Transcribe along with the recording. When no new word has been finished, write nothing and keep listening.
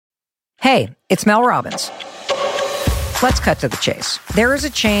Hey, it's Mel Robbins. Let's cut to the chase. There is a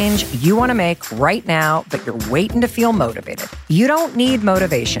change you want to make right now, but you're waiting to feel motivated. You don't need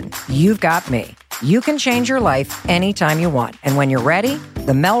motivation. You've got me. You can change your life anytime you want. And when you're ready,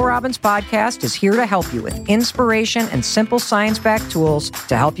 the Mel Robbins Podcast is here to help you with inspiration and simple science-backed tools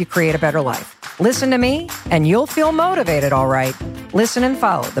to help you create a better life. Listen to me, and you'll feel motivated, all right. Listen and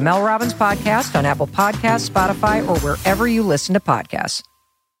follow the Mel Robbins Podcast on Apple Podcasts, Spotify, or wherever you listen to podcasts.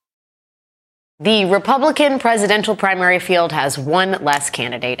 The Republican presidential primary field has one less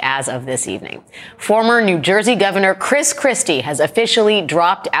candidate as of this evening. Former New Jersey Governor Chris Christie has officially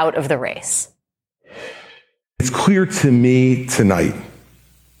dropped out of the race. It's clear to me tonight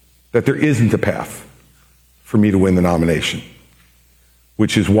that there isn't a path for me to win the nomination,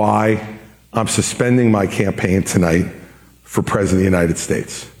 which is why I'm suspending my campaign tonight for President of the United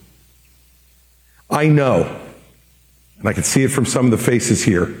States. I know, and I can see it from some of the faces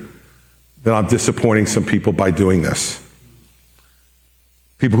here, that I'm disappointing some people by doing this.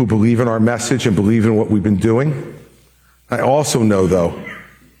 People who believe in our message and believe in what we've been doing. I also know, though,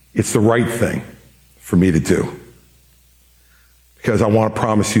 it's the right thing for me to do. Because I want to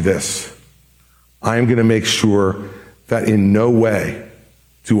promise you this. I am going to make sure that in no way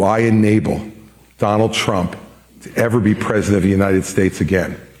do I enable Donald Trump to ever be president of the United States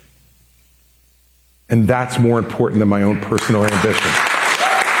again. And that's more important than my own personal ambition.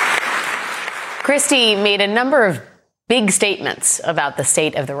 Christie made a number of big statements about the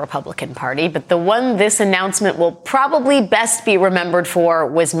state of the Republican Party, but the one this announcement will probably best be remembered for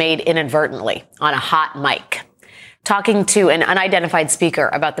was made inadvertently on a hot mic. Talking to an unidentified speaker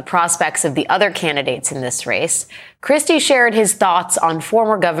about the prospects of the other candidates in this race, Christie shared his thoughts on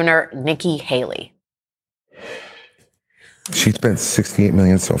former Governor Nikki Haley. She spent $68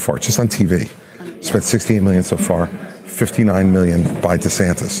 million so far, just on TV. Spent $68 million so far, $59 million by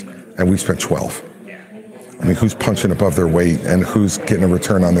DeSantis. And we spent 12. I mean, who's punching above their weight and who's getting a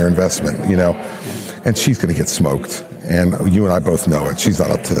return on their investment, you know? And she's going to get smoked. And you and I both know it. She's not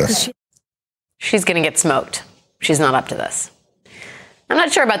up to this. She's going to get smoked. She's not up to this. I'm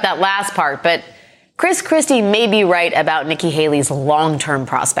not sure about that last part, but Chris Christie may be right about Nikki Haley's long-term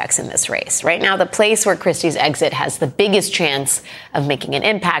prospects in this race. Right now, the place where Christie's exit has the biggest chance of making an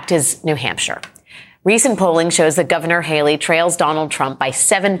impact is New Hampshire. Recent polling shows that Governor Haley trails Donald Trump by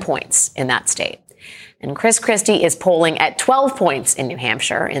 7 points in that state. And Chris Christie is polling at 12 points in New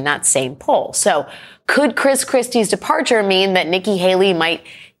Hampshire in that same poll. So could Chris Christie's departure mean that Nikki Haley might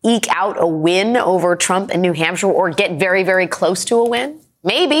eke out a win over Trump in New Hampshire or get very, very close to a win?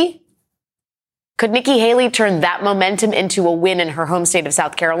 Maybe. Could Nikki Haley turn that momentum into a win in her home state of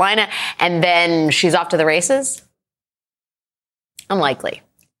South Carolina and then she's off to the races? Unlikely.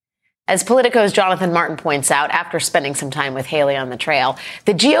 As Politico's Jonathan Martin points out, after spending some time with Haley on the trail,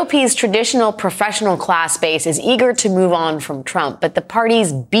 the GOP's traditional professional class base is eager to move on from Trump, but the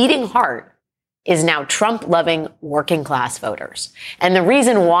party's beating heart is now Trump-loving working-class voters. And the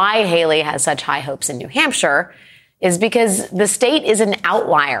reason why Haley has such high hopes in New Hampshire is because the state is an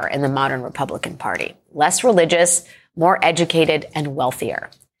outlier in the modern Republican Party. Less religious, more educated, and wealthier.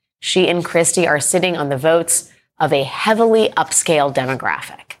 She and Christie are sitting on the votes of a heavily upscale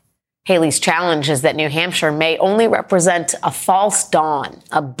demographic. Haley's challenge is that New Hampshire may only represent a false dawn,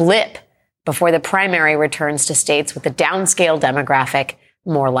 a blip, before the primary returns to states with a downscale demographic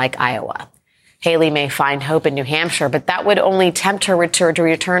more like Iowa. Haley may find hope in New Hampshire, but that would only tempt her to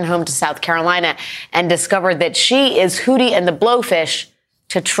return home to South Carolina and discover that she is Hootie and the Blowfish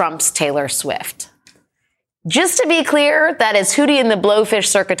to Trump's Taylor Swift. Just to be clear, that is Hootie and the Blowfish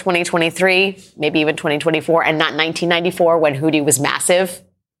circa 2023, maybe even 2024, and not 1994 when Hootie was massive.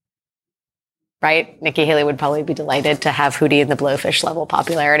 Right? Nikki Haley would probably be delighted to have Hootie and the Blowfish level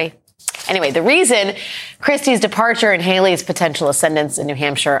popularity. Anyway, the reason Christie's departure and Haley's potential ascendance in New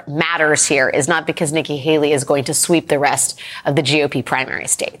Hampshire matters here is not because Nikki Haley is going to sweep the rest of the GOP primary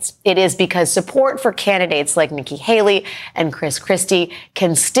states. It is because support for candidates like Nikki Haley and Chris Christie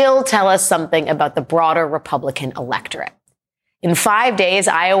can still tell us something about the broader Republican electorate. In 5 days,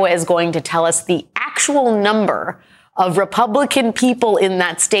 Iowa is going to tell us the actual number of Republican people in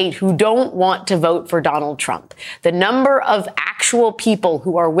that state who don't want to vote for Donald Trump. The number of actual people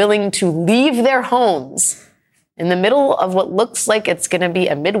who are willing to leave their homes in the middle of what looks like it's going to be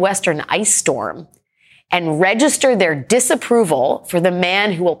a Midwestern ice storm and register their disapproval for the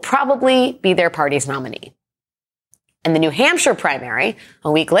man who will probably be their party's nominee. And the New Hampshire primary,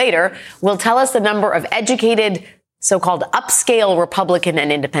 a week later, will tell us the number of educated so-called upscale Republican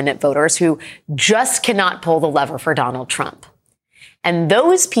and independent voters who just cannot pull the lever for Donald Trump. And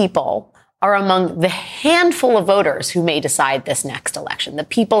those people are among the handful of voters who may decide this next election, the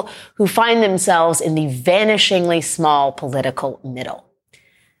people who find themselves in the vanishingly small political middle.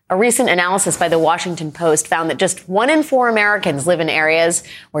 A recent analysis by the Washington Post found that just 1 in 4 Americans live in areas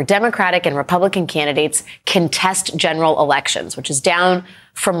where Democratic and Republican candidates contest general elections, which is down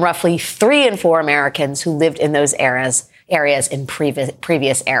from roughly 3 in 4 Americans who lived in those areas in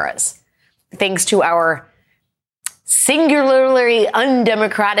previous eras. Thanks to our singularly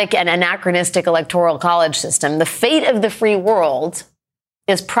undemocratic and anachronistic electoral college system, the fate of the free world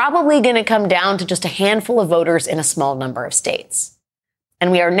is probably going to come down to just a handful of voters in a small number of states.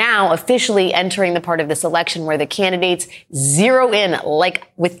 And we are now officially entering the part of this election where the candidates zero in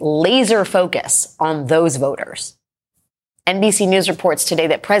with laser focus on those voters. NBC News reports today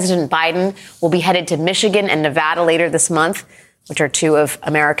that President Biden will be headed to Michigan and Nevada later this month, which are 2 of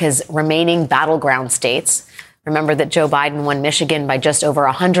America's remaining battleground states. Remember that Joe Biden won Michigan by just over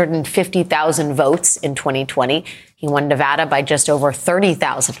 150,000 votes in 2020. He won Nevada by just over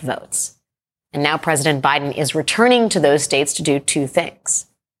 30,000 votes. And now President Biden is returning to those states to do 2 things.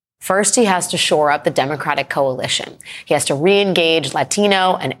 First, he has to shore up the Democratic coalition. He has to re-engage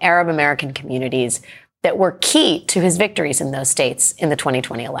Latino and Arab American communities that were key to his victories in those states in the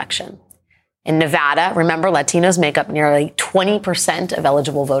 2020 election. In Nevada, remember, Latinos make up nearly 20% of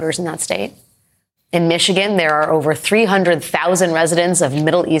eligible voters in that state. In Michigan, there are over 300,000 residents of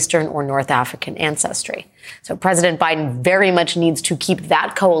Middle Eastern or North African ancestry. So President Biden very much needs to keep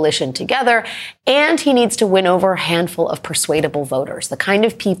that coalition together, and he needs to win over a handful of persuadable voters, the kind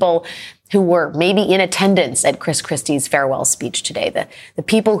of people who were maybe in attendance at Chris Christie's farewell speech today, the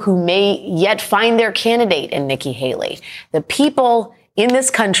people who may yet find their candidate in Nikki Haley, the people in this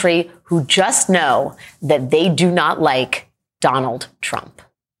country who just know that they do not like Donald Trump.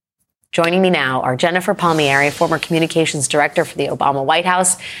 Joining me now are Jennifer Palmieri, former communications director for the Obama White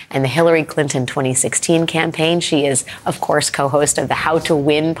House and the Hillary Clinton 2016 campaign. She is, of course, co-host of the How to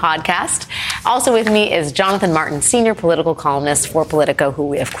Win podcast. Also with me is Jonathan Martin, senior political columnist for Politico, who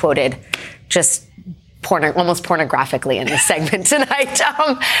we have quoted just almost pornographically in this segment tonight.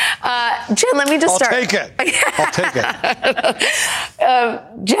 Jen, let me just start. I'll take it.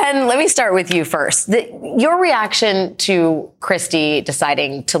 Jen, let me start with you first. Your reaction to Christie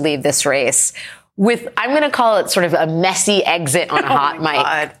deciding to leave this race with, I'm going to call it sort of a messy exit on a hot mic.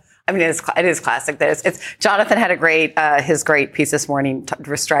 God. I mean, it is classic. Jonathan had his great piece this morning to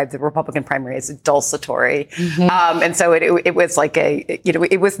describe the Republican primary as dulcetory. Mm-hmm. And so it was like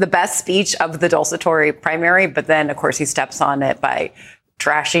it was the best speech of the dulcetory primary. But then, of course, he steps on it by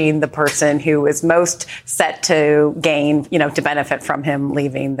trashing the person who is most set to gain, to benefit from him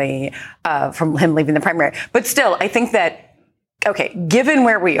leaving the primary. But still, I think that, okay, given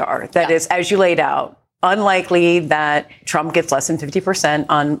where we are, that is, as you laid out, unlikely that Trump gets less than 50%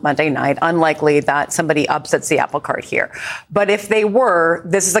 on Monday night. Unlikely that somebody upsets the apple cart here. But if they were,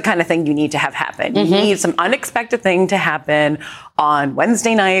 this is the kind of thing you need to have happen. Mm-hmm. You need some unexpected thing to happen on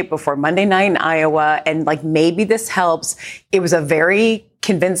Wednesday night before Monday night in Iowa. And maybe this helps. It was a very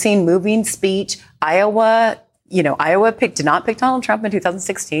convincing, moving speech. Iowa did not pick Donald Trump in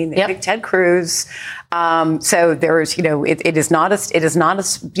 2016. They picked Ted Cruz. So there's, it is not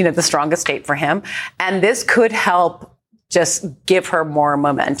the strongest state for him. And this could help just give her more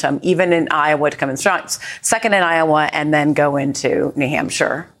momentum, even in Iowa, to come in strong, second in Iowa, and then go into New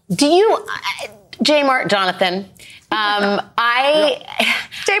Hampshire. Do you, Jonathan?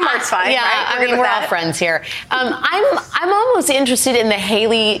 J Mart's fine. Yeah, right? I mean, we're all friends here. I'm almost interested in the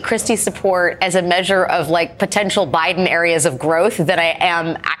Haley Christie support as a measure of potential Biden areas of growth that I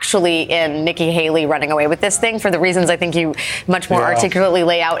am actually in Nikki Haley running away with this thing for the reasons I think you much more articulately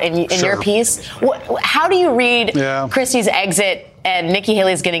lay out in your piece. How do you read Christie's exit and Nikki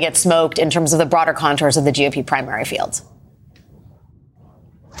Haley's going to get smoked in terms of the broader contours of the GOP primary fields?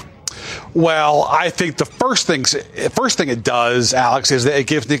 Well, I think the first thing it does, Alex, is that it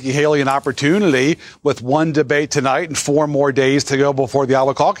gives Nikki Haley an opportunity with one debate tonight and 4 more days to go before the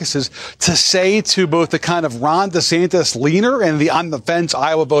Iowa caucuses to say to both the kind of Ron DeSantis leaner and the on the fence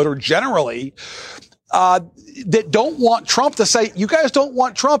Iowa voter generally, that don't want Trump, to say, you guys don't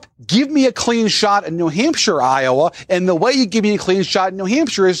want Trump, give me a clean shot in New Hampshire, Iowa. And the way you give me a clean shot in New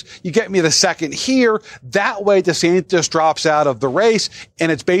Hampshire is you get me the second here. That way DeSantis drops out of the race,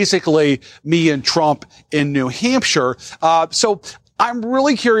 and it's basically me and Trump in New Hampshire. So I'm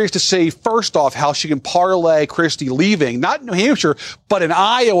really curious to see, first off, how she can parlay Christie leaving, not New Hampshire, but in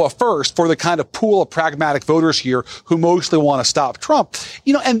Iowa first, for the kind of pool of pragmatic voters here who mostly want to stop Trump.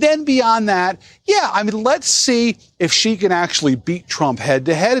 And then beyond that, let's see if she can actually beat Trump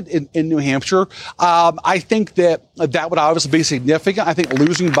head-to-head in New Hampshire. I think that would obviously be significant. I think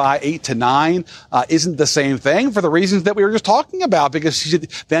losing by 8 to 9 isn't the same thing for the reasons that we were just talking about, because she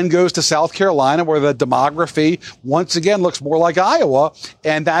then goes to South Carolina, where the demography once again looks more like Iowa,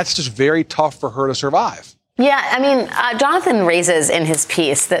 and that's just very tough for her to survive. Yeah, Jonathan raises in his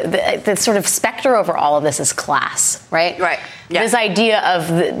piece the sort of specter over all of this is class, right? Right. Yeah. This idea of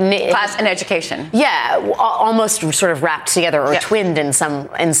class and education. Yeah, almost sort of wrapped together or twinned in some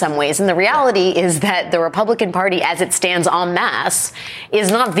ways. And the reality is that the Republican Party, as it stands en masse,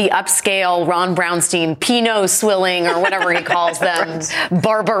 is not the upscale Ron Brownstein Pinot swilling or whatever he calls them,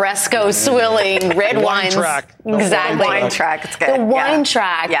 Barbaresco swilling, red wines. Track. Exactly. Wine track. It's good. The wine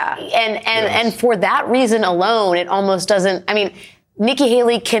track. Yeah. And for that reason alone, it almost doesn't. Nikki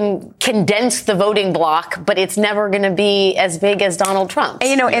Haley can condense the voting bloc, but it's never going to be as big as Donald Trump.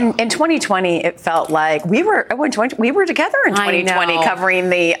 And, in 2020, it felt like we were together in 2020 covering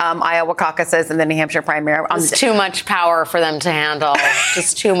the Iowa caucuses and the New Hampshire primary. It's too much power for them to handle.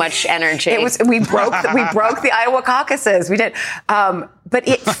 Just too much energy. We broke the Iowa caucuses. We did. But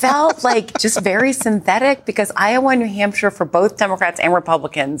it felt like just very synthetic, because Iowa and New Hampshire, for both Democrats and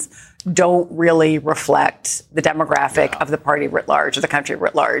Republicans, don't really reflect the demographic of the party writ large, or the country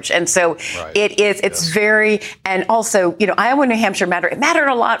writ large. And so it's very, and also, Iowa and New Hampshire matter. It mattered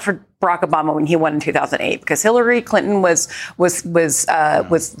a lot for Barack Obama when he won in 2008, because Hillary Clinton was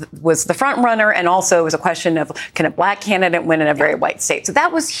the front runner, and also it was a question of, can a black candidate win in a very white state? So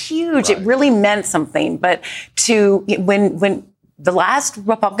that was huge. Right. It really meant something. But when the last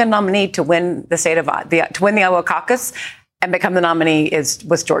Republican nominee to win the the Iowa caucus and become the nominee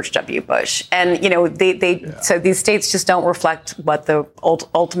was George W. Bush. And, so these states just don't reflect what the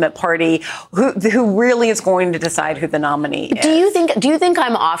ultimate party, who really is going to decide who the nominee is. Do you think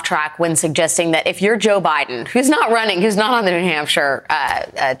I'm off track when suggesting that if you're Joe Biden, who's not on the New Hampshire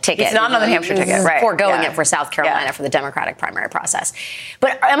ticket. He's not on the New Hampshire ticket, right. Foregoing it for South Carolina for the Democratic primary process.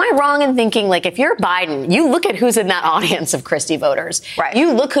 But am I wrong in thinking, like, if you're Biden, you look at who's in that audience of Christie voters. Right.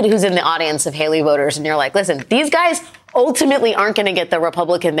 You look at who's in the audience of Haley voters, and you're like, listen, these guys ultimately aren't going to get the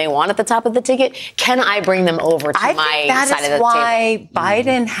Republican they want at the top of the ticket. Can I bring them over to my side of the table? That is why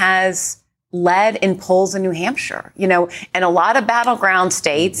Biden has led in polls in New Hampshire. In a lot of battleground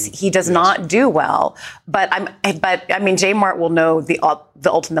states, he does not do well. But Jay Mart will know the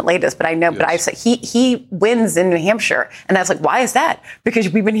ultimate latest. But I know, but I say he wins in New Hampshire, and that's like, why is that? Because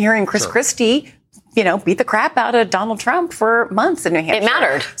we've been hearing Chris Christie, beat the crap out of Donald Trump for months in New Hampshire. It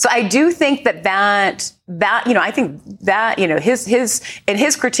mattered. So I do think that I think that,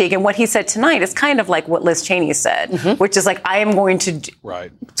 his critique and what he said tonight is kind of like what Liz Cheney said, which is like, I am going to,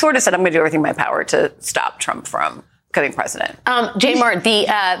 sort of said, I'm going to do everything in my power to stop Trump from becoming president. Jay Mart, the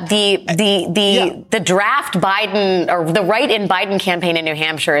draft Biden, or the write-in Biden campaign in New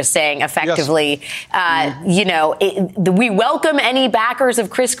Hampshire is saying effectively, we welcome any backers of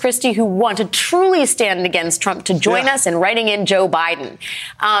Chris Christie who want to truly stand against Trump to join us in writing in Joe Biden,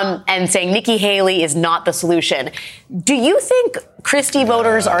 and saying Nikki Haley is not the solution. Do you think Christie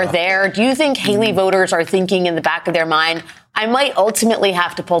voters are there? Do you think Haley voters are thinking in the back of their mind, I might ultimately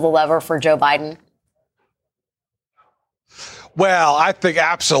have to pull the lever for Joe Biden? Well, I think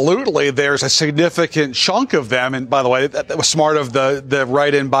absolutely there's a significant chunk of them. And by the way, that was smart of the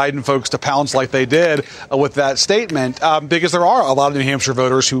write-in Biden folks to pounce like they did with that statement, because there are a lot of New Hampshire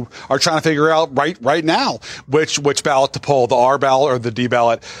voters who are trying to figure out right now which ballot to pull, the R ballot or the D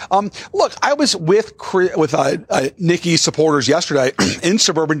ballot. Look, I was with Nikki's supporters yesterday in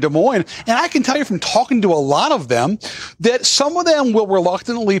suburban Des Moines, and I can tell you from talking to a lot of them that some of them will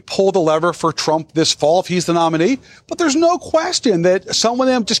reluctantly pull the lever for Trump this fall if he's the nominee, but there's no question that some of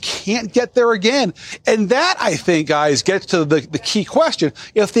them just can't get there again. And that, I think, guys, gets to the key question.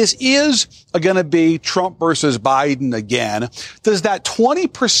 If this is going to be Trump versus Biden again, does that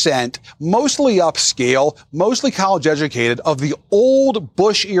 20%, mostly upscale, mostly college educated, of the old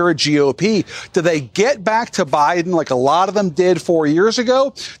Bush era GOP, do they get back to Biden like a lot of them did 4 years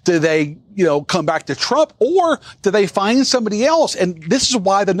ago? Do they come back to Trump, or do they find somebody else? And this is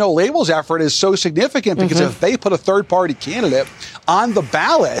why the no labels effort is so significant, because if they put a third party candidate on the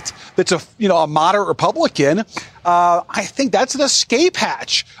ballot that's a moderate Republican, I think that's an escape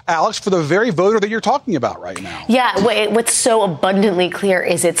hatch, Alex, for the very voter that you're talking about right now. Yeah, what's so abundantly clear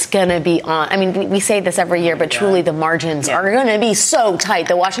is it's going to be on. I mean, we say this every year, but truly the margins are going to be so tight.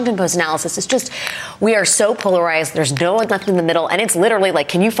 The Washington Post analysis is just, we are so polarized. There's no one left in the middle. And it's literally like,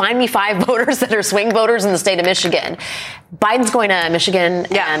 can you find me 5 voters that are swing voters in the state of Michigan? Biden's going to Michigan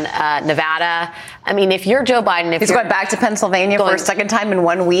and Nevada. I mean, if you're Joe Biden, he's going back to Pennsylvania for a second time in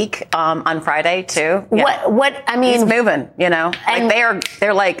 1 week on Friday too. Yeah. What I mean, he's moving. And like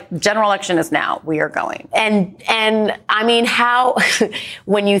they're like, general election is now. We are going. And I mean, how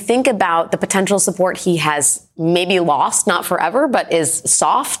when you think about the potential support he has maybe lost, not forever, but is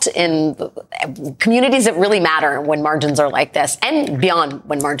soft in communities that really matter when margins are like this, and beyond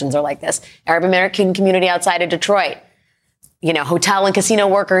when margins are like this, Arab American community outside of Detroit. Hotel and casino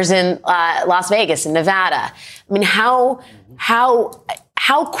workers in Las Vegas and Nevada. I mean, how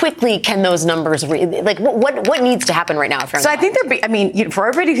quickly can those numbers what needs to happen right now? So I think for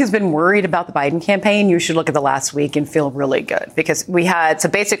everybody who's been worried about the Biden campaign, you should look at the last week and feel really good, because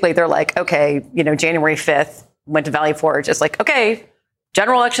basically they're like, okay, January 5th went to Valley Forge. It's like, okay,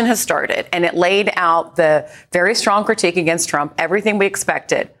 general election has started, and it laid out the very strong critique against Trump, everything we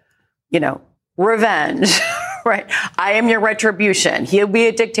expected, revenge. Right. I am your retribution. He'll be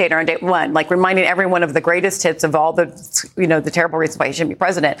a dictator on day one, like reminding everyone of the greatest hits of all the, the terrible reasons why he shouldn't be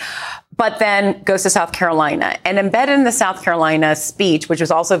president. But then goes to South Carolina, and embedded in the South Carolina speech, which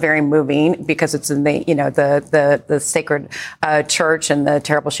was also very moving because it's in the sacred church and the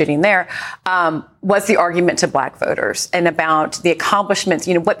terrible shooting there, was the argument to black voters and about the accomplishments.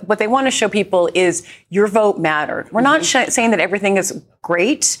 What they want to show people is your vote mattered. We're not saying that everything is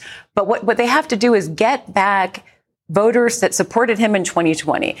great, but what they have to do is get back voters that supported him in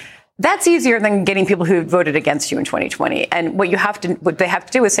 2020. That's easier than getting people who voted against you in 2020. And what they have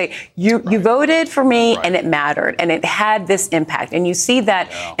to do is say, you voted for me, and it mattered, and it had this impact. And you see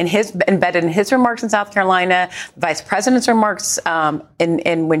that embedded in his remarks in South Carolina, the vice president's remarks,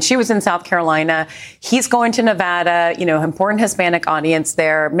 in when she was in South Carolina. He's going to Nevada, important Hispanic audience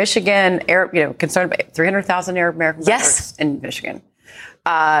there. Michigan, concerned about 300,000 Arab American voters in Michigan.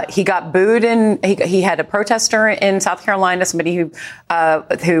 He got booed, and he had a protester in South Carolina, somebody who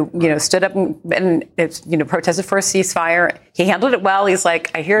stood up and protested for a ceasefire. He handled it well. He's like,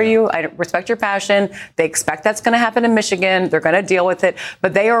 I hear you. I respect your passion. They expect that's going to happen in Michigan. They're going to deal with it,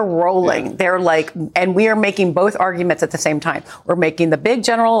 but they are rolling. Yeah. They're like, and we are making both arguments at the same time. We're making the big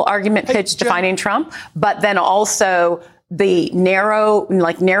general argument pitch defining Trump, but then also the narrow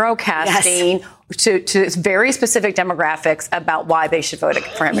casting. Yes. To very specific demographics about why they should vote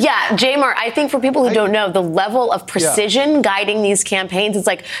for him. Yeah, J-Mar, I think for people who don't know, the level of precision guiding these campaigns, it's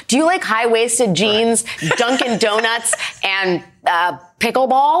like, do you like high-waisted jeans, Dunkin' Donuts, and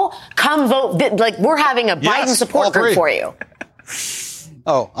pickleball? Come vote. Like, we're having a Biden support group for you.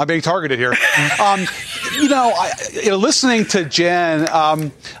 Oh, I'm being targeted here. Listening to Jen,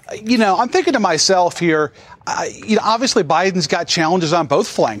 I'm thinking to myself here, obviously Biden's got challenges on both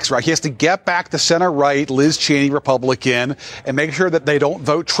flanks, right? He has to get back the center-right, Liz Cheney Republican, and make sure that they don't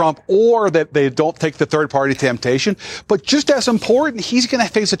vote Trump or that they don't take the third-party temptation. But just as important, he's going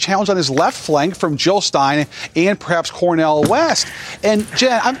to face a challenge on his left flank from Jill Stein and perhaps Cornel West. And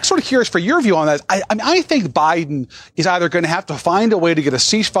Jen, I'm sort of curious for your view on that. I think Biden is either going to have to find a way to get a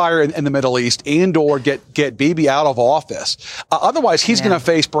ceasefire in the Middle East and or get Bibi out of office. Otherwise, he's going to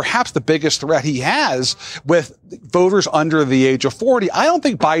face perhaps the biggest threat he has with voters under the age of 40. I don't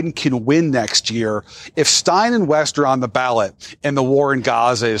think Biden can win next year if Stein and West are on the ballot and the war in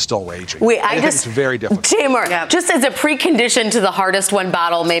Gaza is still raging. I think it's very difficult. Tamer, just as a precondition to the hardest won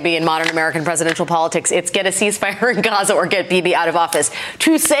battle maybe in modern American presidential politics, it's get a ceasefire in Gaza or get Bibi out of office.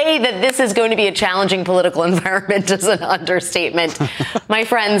 To say that this is going to be a challenging political environment is an understatement. My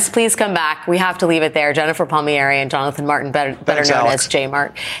friends, please come back. We have to leave it there. Jennifer Palmieri and Jonathan Martin, better known as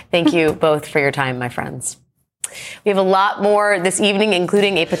J-Mart. Thank you both for your time, my friends. We have a lot more this evening,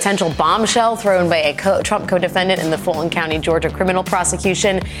 including a potential bombshell thrown by a Trump co-defendant in the Fulton County, Georgia criminal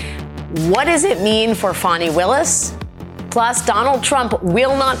prosecution. What does it mean for Fani Willis? Plus, Donald Trump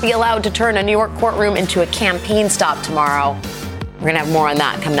will not be allowed to turn a New York courtroom into a campaign stop tomorrow. We're going to have more on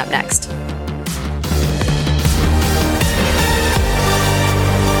that coming up next.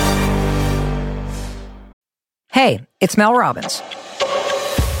 Hey, it's Mel Robbins.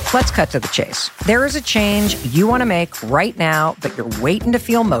 Let's cut to the chase. There is a change you want to make right now, but you're waiting to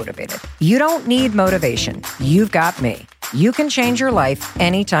feel motivated. You don't need motivation. You've got me. You can change your life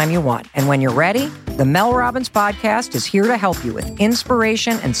anytime you want. And when you're ready, the Mel Robbins Podcast is here to help you with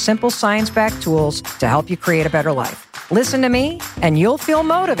inspiration and simple science-backed tools to help you create a better life. Listen to me, and you'll feel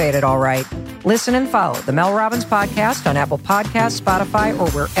motivated, all right. Listen and follow the Mel Robbins Podcast on Apple Podcasts, Spotify, or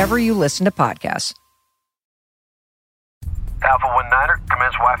wherever you listen to podcasts. Alpha 19er,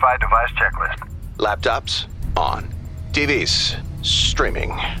 commence Wi-Fi device checklist. Laptops, on. TVs,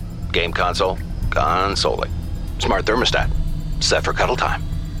 streaming. Game console, consoling. Smart thermostat, set for cuddle time.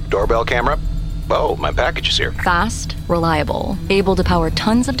 Doorbell camera, oh, my package is here. Fast, reliable, able to power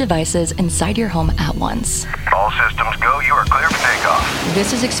tons of devices inside your home at once. All systems go, you are clear for takeoff.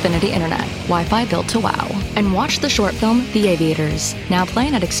 This is Xfinity Internet, Wi-Fi built to wow. And watch the short film, The Aviators, now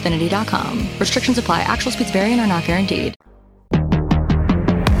playing at Xfinity.com. Restrictions apply. Actual speeds vary and are not guaranteed.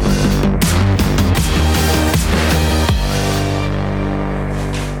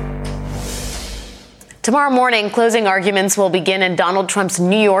 Tomorrow morning, closing arguments will begin in Donald Trump's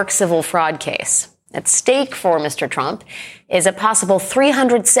New York civil fraud case. At stake for Mr. Trump is a possible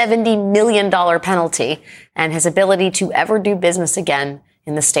 $370 million penalty and his ability to ever do business again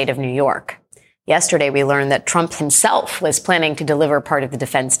in the state of New York. Yesterday, we learned that Trump himself was planning to deliver part of the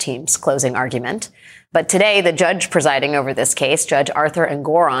defense team's closing argument. But today, the judge presiding over this case, Judge Arthur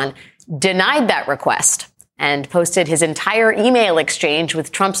Engoron, denied that request and posted his entire email exchange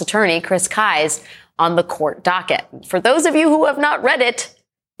with Trump's attorney, Chris Christie, on the court docket. For those of you who have not read it,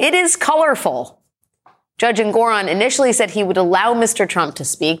 it is colorful. Judge Engoron initially said he would allow Mr. Trump to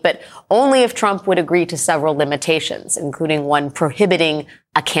speak, but only if Trump would agree to several limitations, including one prohibiting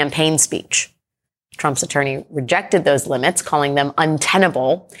a campaign speech. Trump's attorney rejected those limits, calling them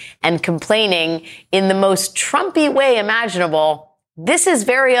untenable and complaining in the most Trumpy way imaginable, "This is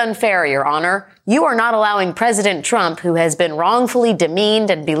very unfair, Your Honor. You are not allowing President Trump, who has been wrongfully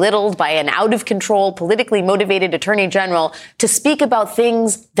demeaned and belittled by an out-of-control, politically motivated attorney general, to speak about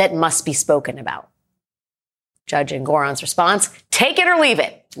things that must be spoken about." Judge Engoron's response, "Take it or leave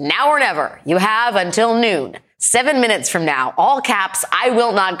it. Now or never. You have until noon. 7 minutes from now, all caps, I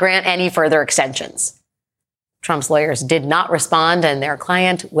will not grant any further extensions." Trump's lawyers did not respond, and their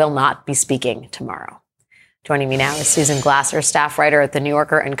client will not be speaking tomorrow. Joining me now is Susan Glasser, staff writer at The New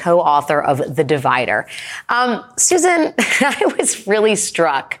Yorker and co-author of The Divider. Susan, I was really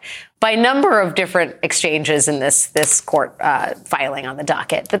struck by a number of different exchanges in this court filing on the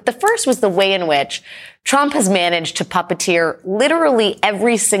docket. But the first was the way in which Trump has managed to puppeteer literally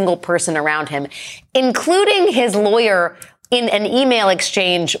every single person around him, including his lawyer, in an email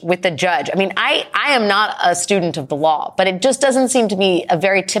exchange with the judge. I mean, I am not a student of the law, but it just doesn't seem to be a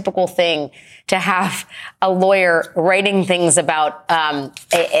very typical thing to have a lawyer writing things about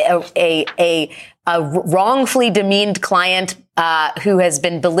a wrongfully demeaned client who has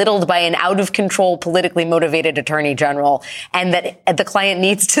been belittled by an out-of-control, politically motivated attorney general, and that the client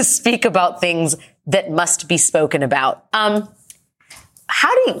needs to speak about things that must be spoken about.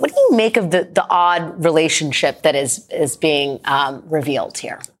 What do you make of the odd relationship that is being revealed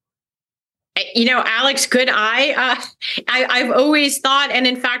here? You know, Alex, could I've always thought, and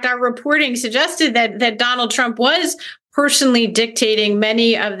in fact, our reporting suggested that Donald Trump was personally dictating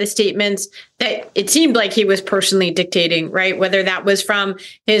many of the statements that it seemed like he was personally dictating, right? Whether that was from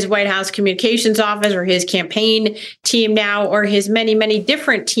his White House communications office or his campaign team now, or his many, many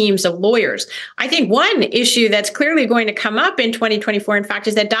different teams of lawyers. I think one issue that's clearly going to come up in 2024, in fact,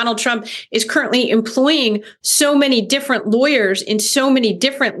 is that Donald Trump is currently employing so many different lawyers in so many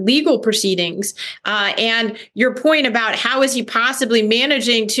different legal proceedings. And your point about how is he possibly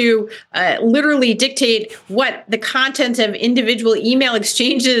managing to literally dictate what the contents of individual email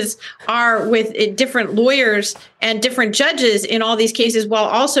exchanges are with different lawyers and different judges in all these cases while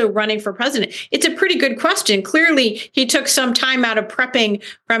also running for president? It's a pretty good question. Clearly, he took some time out of prepping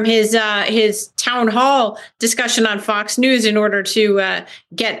from his town hall discussion on Fox News in order to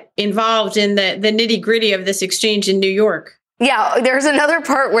get involved in the nitty-gritty of this exchange in New York. Yeah, there's another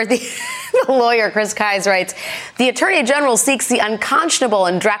part where the lawyer, Chris Christie, writes, "The Attorney General seeks the unconscionable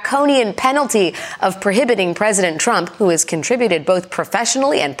and draconian penalty of prohibiting President Trump, who has contributed both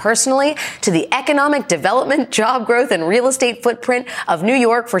professionally and personally to the economic development, job growth, and real estate footprint of New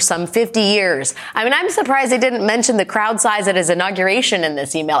York for some 50 years. I mean, I'm surprised they didn't mention the crowd size at his inauguration in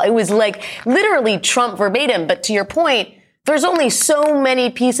this email. It was like literally Trump verbatim. But to your point, there's only so many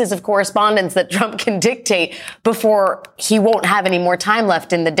pieces of correspondence that Trump can dictate before he won't have any more time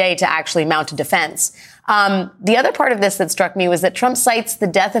left in the day to actually mount a defense. The other part of this that struck me was that Trump cites the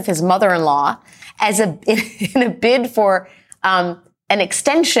death of his mother-in-law as in a bid for an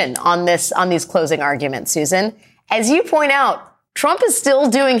extension on these closing arguments, Susan. As you point out, Trump is still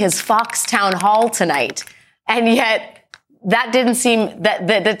doing his Fox town hall tonight, and yet that didn't seem that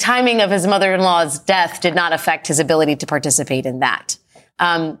the timing of his mother-in-law's death did not affect his ability to participate in that.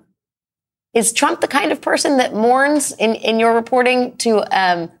 Is Trump the kind of person that mourns in your reporting to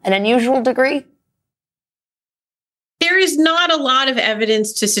an unusual degree? There is not a lot of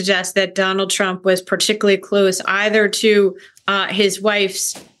evidence to suggest that Donald Trump was particularly close either to his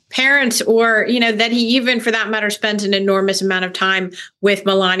wife's parents or, that he even, for that matter, spent an enormous amount of time with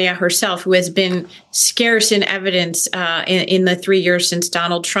Melania herself, who has been scarce in evidence in the 3 years since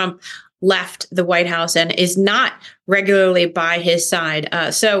Donald Trump left the White House and is not regularly by his side.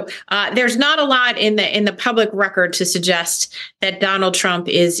 So there's not a lot in the public record to suggest that Donald Trump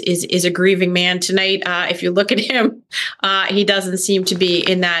is a grieving man tonight. If you look at him, he doesn't seem to be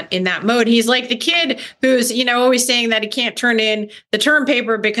in that mode. He's like the kid who's always saying that he can't turn in the term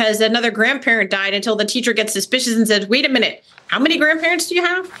paper because another grandparent died until the teacher gets suspicious and says, "Wait a minute, how many grandparents do you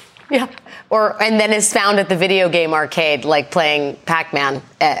have?" Yeah. And then is found at the video game arcade, like playing Pac-Man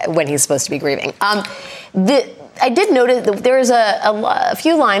when he's supposed to be grieving. I did notice that there is a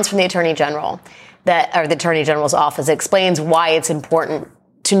few lines from the Attorney General the Attorney General's office explains why it's important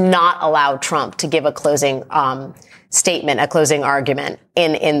to not allow Trump to give a closing statement, a closing argument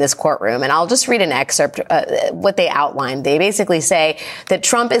in this courtroom. And I'll just read an excerpt, what they outlined. They basically say that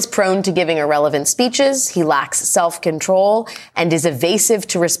Trump is prone to giving irrelevant speeches. He lacks self-control and is evasive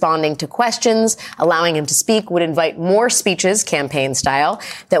to responding to questions. Allowing him to speak would invite more speeches, campaign style,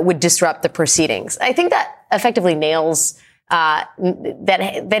 that would disrupt the proceedings. I think that effectively nails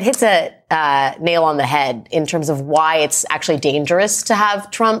that hits a nail on the head in terms of why it's actually dangerous to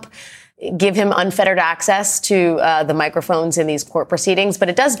have Trump give him unfettered access to the microphones in these court proceedings. But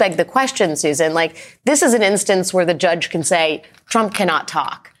it does beg the question, Susan, this is an instance where the judge can say Trump cannot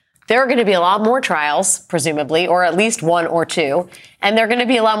talk. There are going to be a lot more trials, presumably, or at least one or two, and there are going to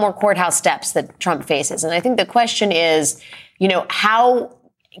be a lot more courthouse steps that Trump faces. And I think the question is, how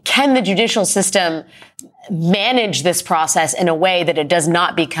can the judicial system manage this process in a way that it does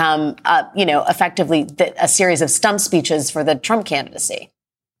not become, effectively a series of stump speeches for the Trump candidacy?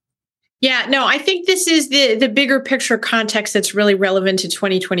 Yeah, no, I think this is the bigger picture context that's really relevant to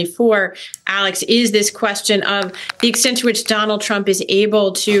 2024, Alex, is this question of the extent to which Donald Trump is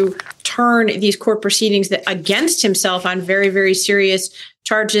able to turn these court proceedings against himself on very, very serious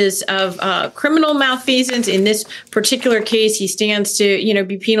charges of criminal malfeasance. In this particular case, he stands to,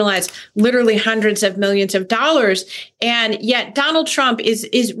 be penalized literally hundreds of millions of dollars. And yet Donald Trump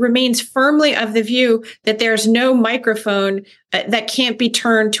remains firmly of the view that there's no microphone that can't be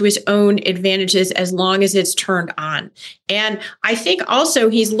turned to his own advantages as long as it's turned on. And I think also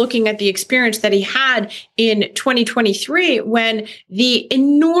he's looking at the experience that he had in 2023 when the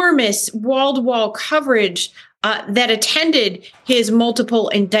enormous wall-to-wall coverage that attended his multiple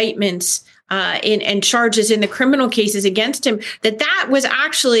indictments and charges in the criminal cases against him, that was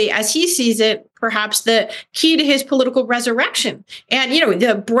actually, as he sees it, perhaps the key to his political resurrection. And,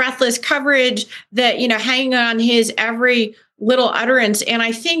 the breathless coverage that, hanging on his every little utterance. And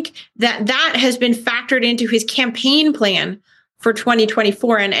I think that has been factored into his campaign plan for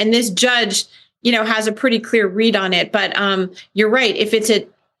 2024. And this judge, has a pretty clear read on it. But you're right. If it's a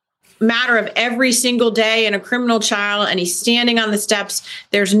matter of every single day in a criminal trial and he's standing on the steps,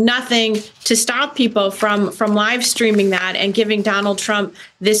 there's nothing to stop people from live streaming that and giving Donald Trump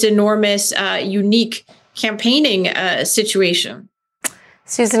this enormous, unique campaigning situation.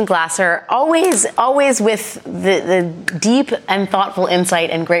 Susan Glasser, always with the deep and thoughtful insight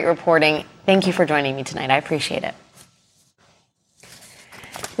and great reporting. Thank you for joining me tonight. I appreciate it.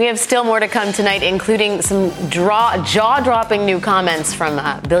 We have still more to come tonight, including some jaw-dropping new comments from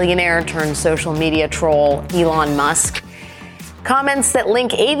billionaire turned social media troll Elon Musk. Comments that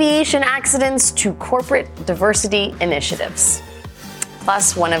link aviation accidents to corporate diversity initiatives.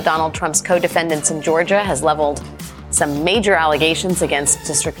 Plus, one of Donald Trump's co-defendants in Georgia has leveled some major allegations against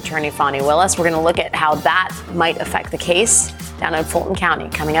District Attorney Fani Willis. We're going to look at how that might affect the case down in Fulton County,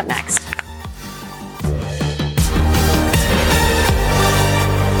 coming up next.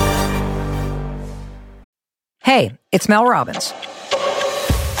 Hey, it's Mel Robbins.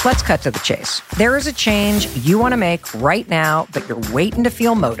 Let's cut to the chase. There is a change you want to make right now, but you're waiting to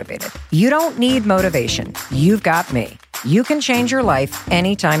feel motivated. You don't need motivation. You've got me. You can change your life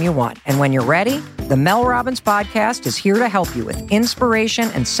anytime you want. And when you're ready, the Mel Robbins Podcast is here to help you with inspiration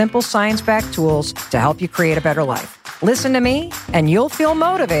and simple science-backed tools to help you create a better life. Listen to me, and you'll feel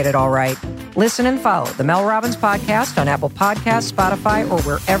motivated, all right. Listen and follow the Mel Robbins Podcast on Apple Podcasts, Spotify, or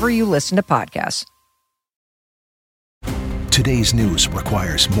wherever you listen to podcasts. Today's news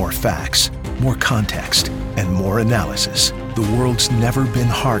requires more facts, more context, and more analysis. The world's never been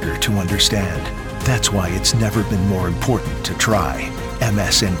harder to understand. That's why it's never been more important to try.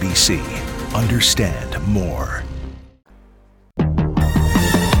 MSNBC. Understand more.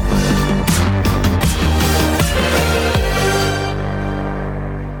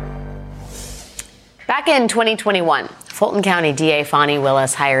 Back in 2021, Fulton County DA Fani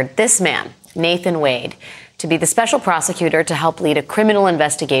Willis hired this man, Nathan Wade, to be the special prosecutor to help lead a criminal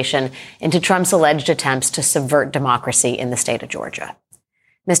investigation into Trump's alleged attempts to subvert democracy in the state of Georgia.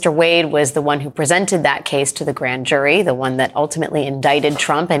 Mr. Wade was the one who presented that case to the grand jury, the one that ultimately indicted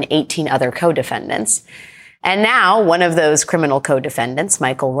Trump and 18 other co-defendants. And now one of those criminal co-defendants,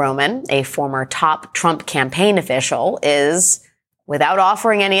 Michael Roman, a former top Trump campaign official, is, without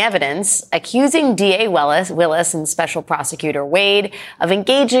offering any evidence, accusing DA Willis and Special Prosecutor Wade of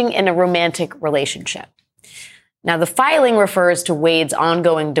engaging in a romantic relationship. Now, the filing refers to Wade's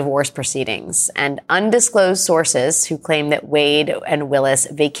ongoing divorce proceedings, and undisclosed sources who claim that Wade and Willis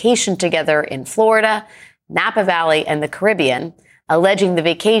vacationed together in Florida, Napa Valley, and the Caribbean, alleging the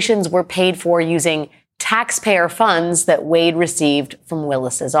vacations were paid for using taxpayer funds that Wade received from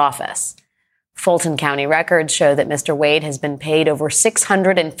Willis's office. Fulton County records show that Mr. Wade has been paid over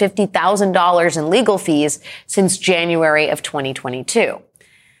 $650,000 in legal fees since January of 2022.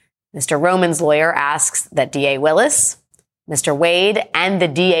 Mr. Roman's lawyer asks that DA Willis, Mr. Wade, and the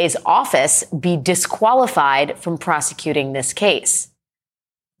DA's office be disqualified from prosecuting this case.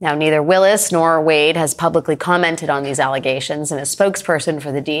 Now, neither Willis nor Wade has publicly commented on these allegations, and a spokesperson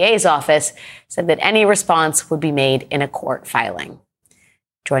for the DA's office said that any response would be made in a court filing.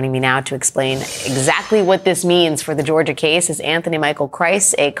 Joining me now to explain exactly what this means for the Georgia case is Anthony Michael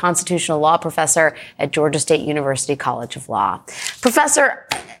Christ, a constitutional law professor at Georgia State University College of Law. Professor,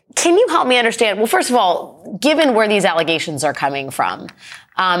 can you help me understand? Well, first of all, given where these allegations are coming from,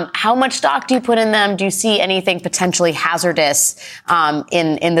 how much stock do you put in them? Do you see anything potentially hazardous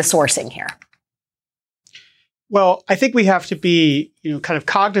in the sourcing here? Well, I think we have to be, kind of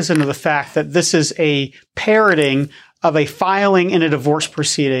cognizant of the fact that this is a parroting of a filing in a divorce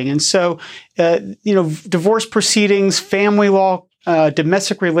proceeding. And so, divorce proceedings, family law,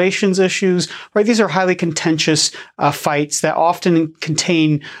 domestic relations issues, right? These are highly contentious fights that often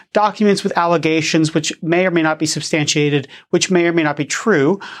contain documents with allegations which may or may not be substantiated, which may or may not be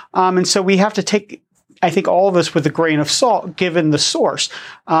true. And so we have to take, I think, all of this with a grain of salt, given the source.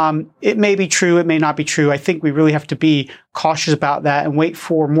 It may be true. It may not be true. I think we really have to be cautious about that and wait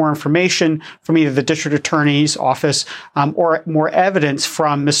for more information from either the district attorney's office or more evidence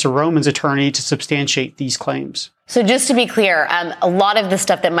from Mr. Roman's attorney to substantiate these claims. So just to be clear, a lot of the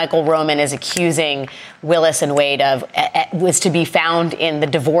stuff that Michael Roman is accusing Willis and Wade of was to be found in the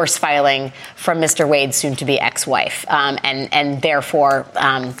divorce filing from Mr. Wade's soon-to-be ex-wife. And therefore,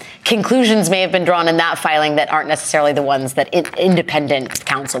 conclusions may have been drawn in that filing that aren't necessarily the ones that independent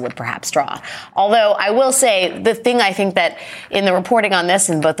counsel would perhaps draw. Although I will say the thing I think that in the reporting on this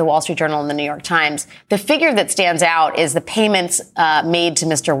in both the Wall Street Journal and the New York Times, the figure that stands out is the payments made to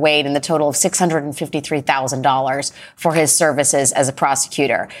Mr. Wade in the total of $653,000 for his services as a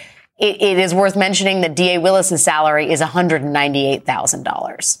prosecutor. It is worth mentioning that DA Willis's salary is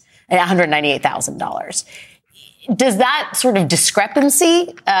 $198,000. Does that sort of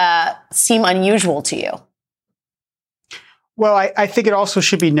discrepancy seem unusual to you? Well, I think it also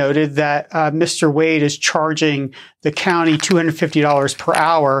should be noted that Mr. Wade is charging the county $250 per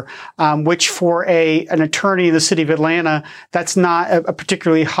hour, which for an attorney in the city of Atlanta, that's not a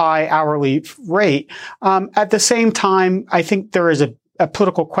particularly high hourly rate. At the same time, I think there is a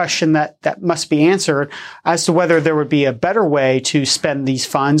political question that must be answered as to whether there would be a better way to spend these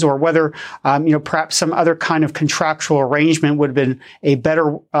funds, or whether perhaps some other kind of contractual arrangement would have been a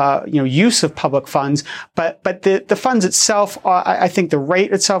better use of public funds. But the funds itself, I think the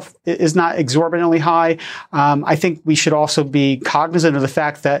rate itself is not exorbitantly high. I think we should also be cognizant of the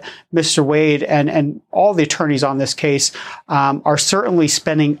fact that Mr. Wade and all the attorneys on this case are certainly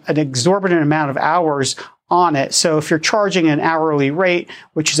spending an exorbitant amount of hours on it. So if you're charging an hourly rate,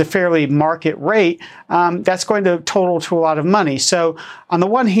 which is a fairly market rate, that's going to total to a lot of money. So on the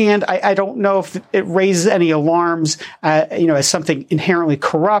one hand, I don't know if it raises any alarms, as something inherently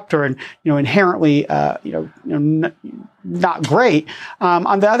corrupt or, inherently, not great.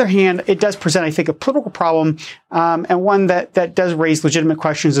 On the other hand, it does present, I think, a political problem, and one that does raise legitimate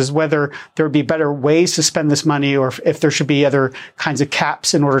questions as whether there would be better ways to spend this money, or if there should be other kinds of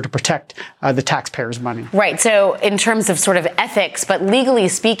caps in order to protect the taxpayers' money. Right. So in terms of sort of ethics, but legally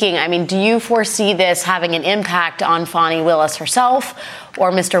speaking, I mean, do you foresee this having an impact on Fani Willis herself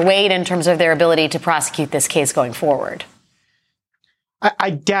or Mr. Wade in terms of their ability to prosecute this case going forward?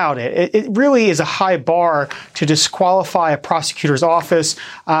 I doubt it. It really is a high bar to disqualify a prosecutor's office.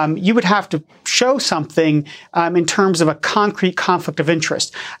 You would have to show something in terms of a concrete conflict of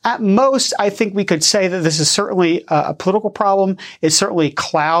interest. At most, I think we could say that this is certainly a political problem. It certainly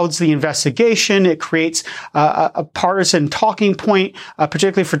clouds the investigation. It creates a partisan talking point,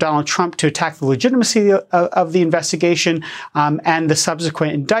 particularly for Donald Trump to attack the legitimacy of the investigation and the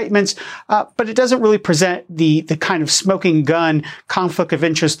subsequent indictments. But it doesn't really present the kind of smoking gun conflict of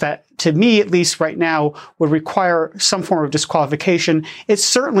interest that, to me, at least right now, would require some form of disqualification. It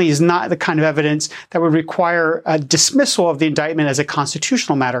certainly is not the kind of evidence that would require a dismissal of the indictment as a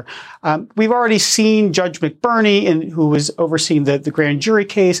constitutional matter. We've already seen Judge McBurney, who was overseeing the grand jury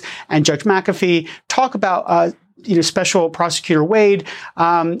case, and Judge McAfee talk about Special Prosecutor Wade,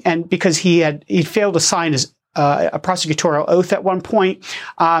 and because he failed to sign his a prosecutorial oath at one point.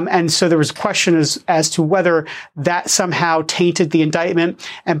 And so there was a question as to whether that somehow tainted the indictment.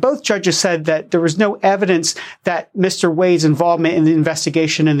 And both judges said that there was no evidence that Mr. Wade's involvement in the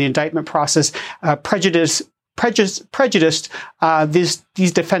investigation and the indictment process prejudiced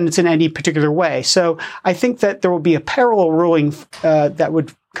these defendants in any particular way. So I think that there will be a parallel ruling that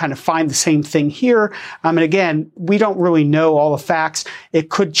would kind of find the same thing here. And again, we don't really know all the facts. It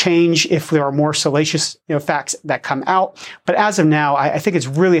could change if there are more salacious facts that come out. But as of now, I think it's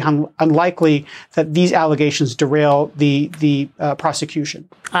really unlikely that these allegations derail the prosecution.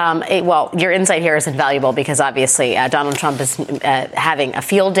 Well, your insight here is invaluable because obviously Donald Trump is having a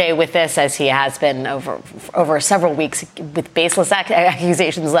field day with this, as he has been over several weeks with baseless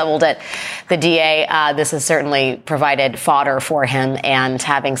accusations leveled at the DA. This has certainly provided fodder for him, and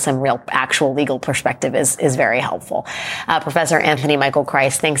having some real actual legal perspective is very helpful. Professor Anthony Michael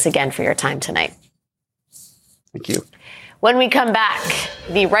Christ, thanks again for your time tonight. Thank you. When we come back,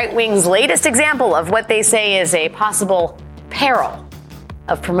 the right wing's latest example of what they say is a possible peril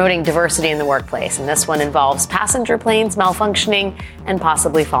of promoting diversity in the workplace. And this one involves passenger planes malfunctioning and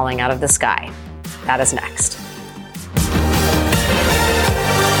possibly falling out of the sky. That is next.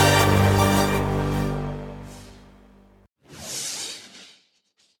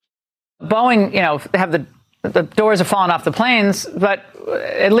 Boeing, have the doors have fallen off the planes, but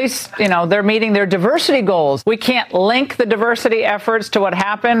at least, they're meeting their diversity goals. We can't link the diversity efforts to what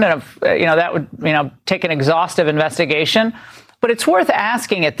happened. And, that would, take an exhaustive investigation. But it's worth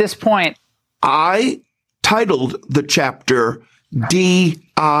asking at this point. I titled the chapter DIE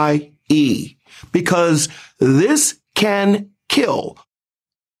because this can kill.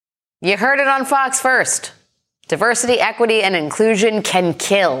 You heard it on Fox first. Diversity, equity, and inclusion can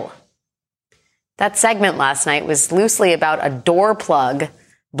kill. That segment last night was loosely about a door plug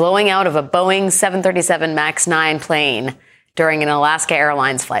blowing out of a Boeing 737 MAX 9 plane during an Alaska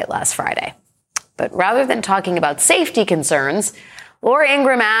Airlines flight last Friday. But rather than talking about safety concerns, Laura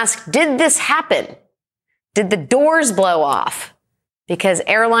Ingraham asked, did this happen? Did the doors blow off? Because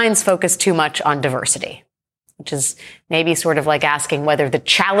airlines focus too much on diversity, which is maybe sort of like asking whether the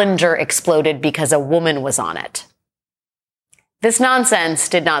Challenger exploded because a woman was on it. This nonsense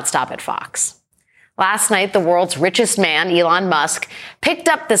did not stop at Fox. Last night, the world's richest man, Elon Musk, picked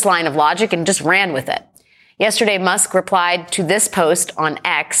up this line of logic and just ran with it. Yesterday, Musk replied to this post on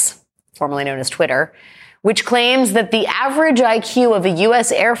X, formerly known as Twitter, which claims that the average IQ of a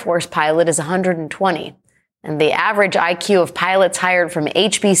U.S. Air Force pilot is 120, and the average IQ of pilots hired from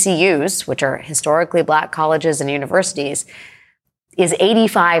HBCUs, which are historically black colleges and universities, is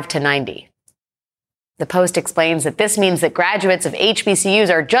 85 to 90. The Post explains that this means that graduates of HBCUs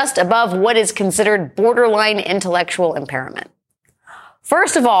are just above what is considered borderline intellectual impairment.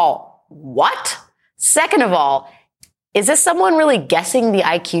 First of all, what? Second of all, is this someone really guessing the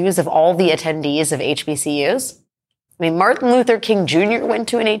IQs of all the attendees of HBCUs? I mean, Martin Luther King Jr. went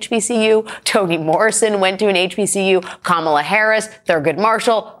to an HBCU, Toni Morrison went to an HBCU, Kamala Harris, Thurgood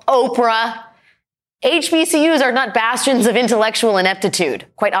Marshall, Oprah. HBCUs are not bastions of intellectual ineptitude,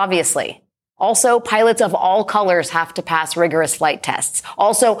 quite obviously. Also, pilots of all colors have to pass rigorous flight tests.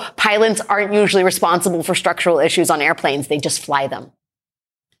 Also, pilots aren't usually responsible for structural issues on airplanes. They just fly them.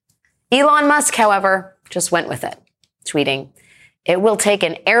 Elon Musk, however, just went with it, tweeting, "It will take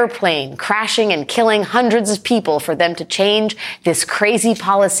an airplane crashing and killing hundreds of people for them to change this crazy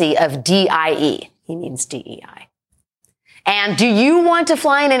policy of DIE." He means DEI. And do you want to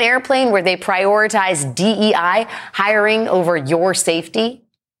fly in an airplane where they prioritize DEI hiring over your safety?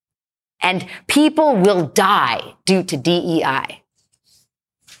 And people will die due to DEI.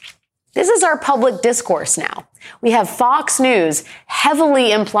 This is our public discourse now. We have Fox News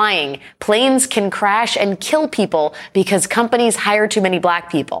heavily implying planes can crash and kill people because companies hire too many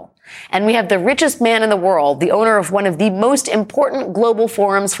black people. And we have the richest man in the world, the owner of one of the most important global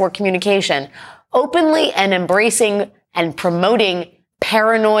forums for communication, openly and embracing and promoting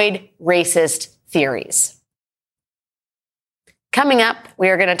paranoid racist theories. Coming up, we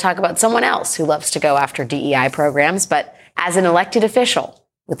are going to talk about someone else who loves to go after DEI programs, but as an elected official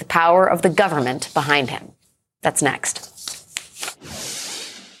with the power of the government behind him. That's next.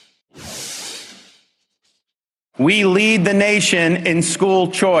 We lead the nation in school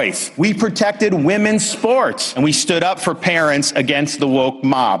choice. We protected women's sports, and we stood up for parents against the woke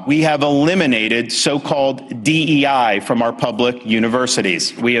mob. We have eliminated so-called DEI from our public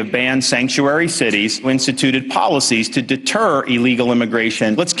universities. We have banned sanctuary cities, instituted policies to deter illegal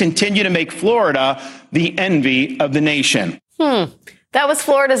immigration. Let's continue to make Florida the envy of the nation. That was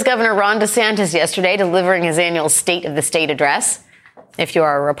Florida's Governor Ron DeSantis yesterday delivering his annual State of the State address. If you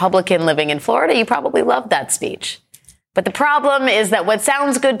are a Republican living in Florida, you probably loved that speech. But the problem is that what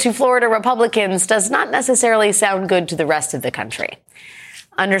sounds good to Florida Republicans does not necessarily sound good to the rest of the country.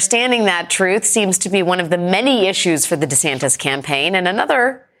 Understanding that truth seems to be one of the many issues for the DeSantis campaign, and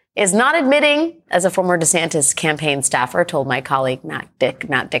another is not admitting, as a former DeSantis campaign staffer told my colleague Matt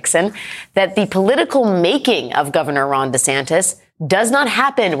Dixon, that the political making of Governor Ron DeSantis does not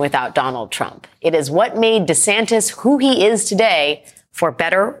happen without Donald Trump. It is what made DeSantis who he is today, for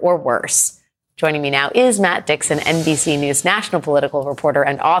better or worse. Joining me now is Matt Dixon, NBC News national political reporter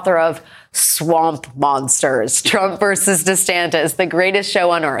and author of Swamp Monsters, Trump versus DeSantis, the greatest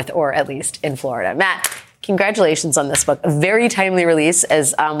show on earth, or at least in Florida. Matt, congratulations on this book. A very timely release,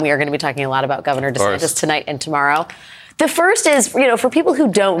 as we are going to be talking a lot about Governor DeSantis tonight and tomorrow. The first is, for people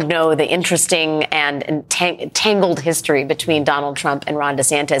who don't know the interesting and tangled history between Donald Trump and Ron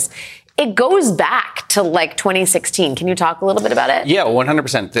DeSantis, it goes back to 2016. Can you talk a little bit about it? Yeah,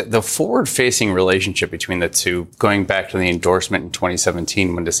 100%. The forward-facing relationship between the two, going back to the endorsement in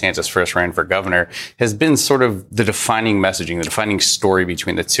 2017 when DeSantis first ran for governor, has been sort of the defining messaging, the defining story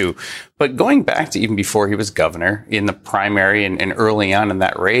between the two. But going back to even before he was governor, in the primary and early on in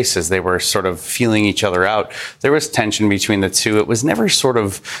that race, as they were sort of feeling each other out, there was tension between the two. It was never sort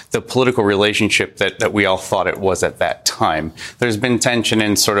of the political relationship that we all thought it was at that time. There's been tension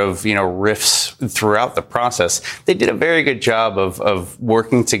and sort of, rifts throughout the process. They did a very good job of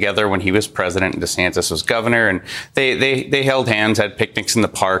working together when he was president and DeSantis was governor. And they held hands, had picnics in the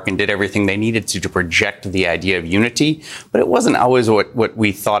park, and did everything they needed to project the idea of unity. But it wasn't always what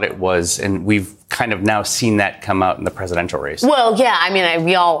we thought it was. And we've kind of now seen that come out in the presidential race. Well, yeah, I mean,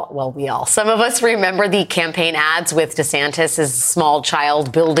 we all, some of us remember the campaign ads with DeSantis as a small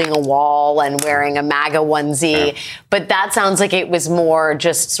child building a wall and wearing a MAGA onesie. Yeah. But that sounds like it was more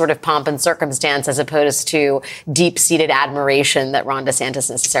just sort of pomp and circumstance as opposed to deep-seated admiration that Ron DeSantis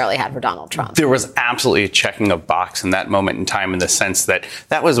necessarily had for Donald Trump. There was absolutely a checking of box in that moment in time, in the sense that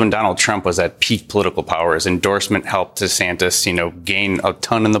was when Donald Trump was at peak political power. His endorsement helped DeSantis, gain a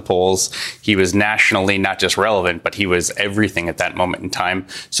ton in the polls. He was nationally not just relevant, but he was everything at that moment in time.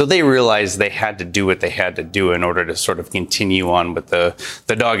 So they realized they had to do what they had to do in order to sort of continue on with the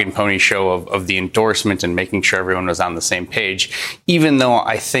dog and pony show of the endorsement and making sure everyone was on the same page. Even though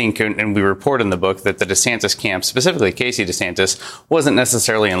I think, and we report in the book, that the DeSantis camp, specifically Casey DeSantis, wasn't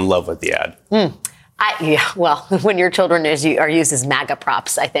necessarily in love with the ad. Well, when your children are used as MAGA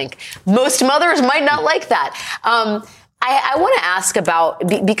props, I think most mothers might not like that. I want to ask about,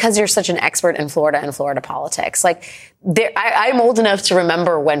 because you're such an expert in Florida and Florida politics, I'm old enough to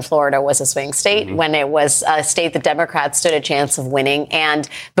remember when Florida was a swing state, when it was a state that Democrats stood a chance of winning, and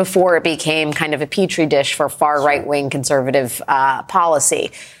before it became kind of a petri dish for far right-wing conservative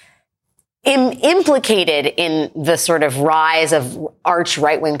policy. Implicated in the sort of rise of arch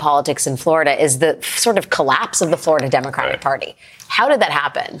right-wing politics in Florida is the sort of collapse of the Florida Democratic Party. How did that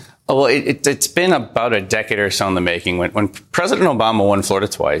happen? Well, it's been about a decade or so in the making. When President Obama won Florida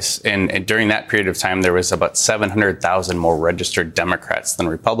twice, and during that period of time, there was about 700,000 more registered Democrats than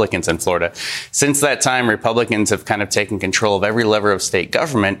Republicans in Florida. Since that time, Republicans have kind of taken control of every lever of state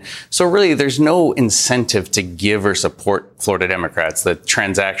government. So really, there's no incentive to give or support Florida Democrats. The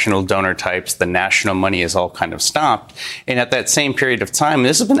transactional donor types, the national money is all kind of stopped. And at that same period of time,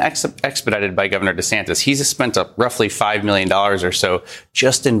 this has been expedited by Governor DeSantis. He's spent up roughly $5 million or so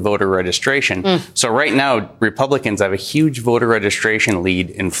just in voter registration. So right now, Republicans have a huge voter registration lead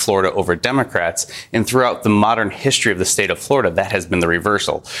in Florida over Democrats. And throughout the modern history of the state of Florida, that has been the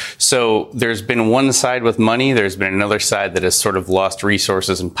reversal. So there's been one side with money. There's been another side that has sort of lost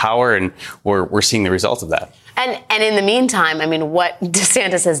resources and power. And we're seeing the result of that. And in the meantime, I mean, what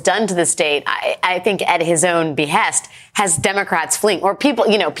DeSantis has done to the state, I think at his own behest, has Democrats fleeing, or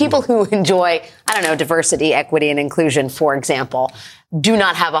people who enjoy, diversity, equity, and inclusion, for example, do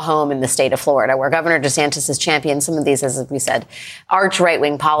not have a home in the state of Florida, where Governor DeSantis has championed some of these, as we said, arch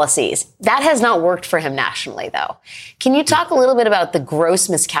right-wing policies. That has not worked for him nationally, though. Can you talk a little bit about the gross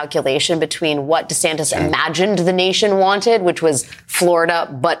miscalculation between what DeSantis imagined the nation wanted, which was Florida,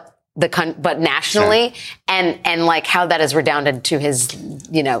 but nationally, and like how that has redounded to his,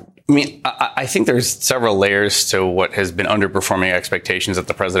 I mean, I think there's several layers to what has been underperforming expectations at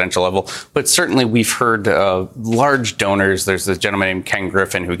the presidential level. But certainly we've heard large donors. There's a gentleman named Ken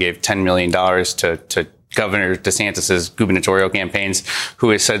Griffin who gave $10 million to Governor DeSantis's gubernatorial campaigns, who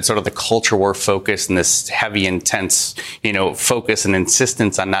has said sort of the culture war focus and this heavy, intense, focus and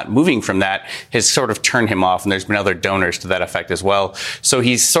insistence on not moving from that has sort of turned him off. And there's been other donors to that effect as well. So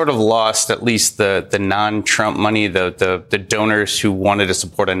he's sort of lost at least the non-Trump money, the donors who wanted to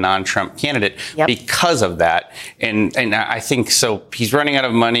support a non-Trump candidate because of that. And I think so he's running out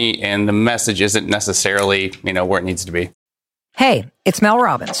of money, and the message isn't necessarily, where it needs to be. Hey, it's Mel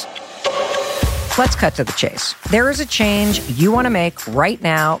Robbins. Let's cut to the chase. There is a change you want to make right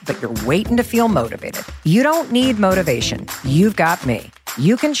now, but you're waiting to feel motivated. You don't need motivation. You've got me.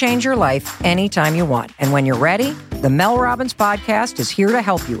 You can change your life anytime you want. And when you're ready, the Mel Robbins Podcast is here to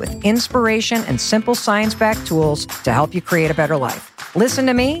help you with inspiration and simple science-backed tools to help you create a better life. Listen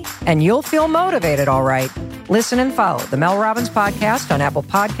to me, and you'll feel motivated, all right. Listen and follow the Mel Robbins Podcast on Apple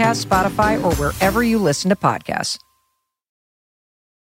Podcasts, Spotify, or wherever you listen to podcasts.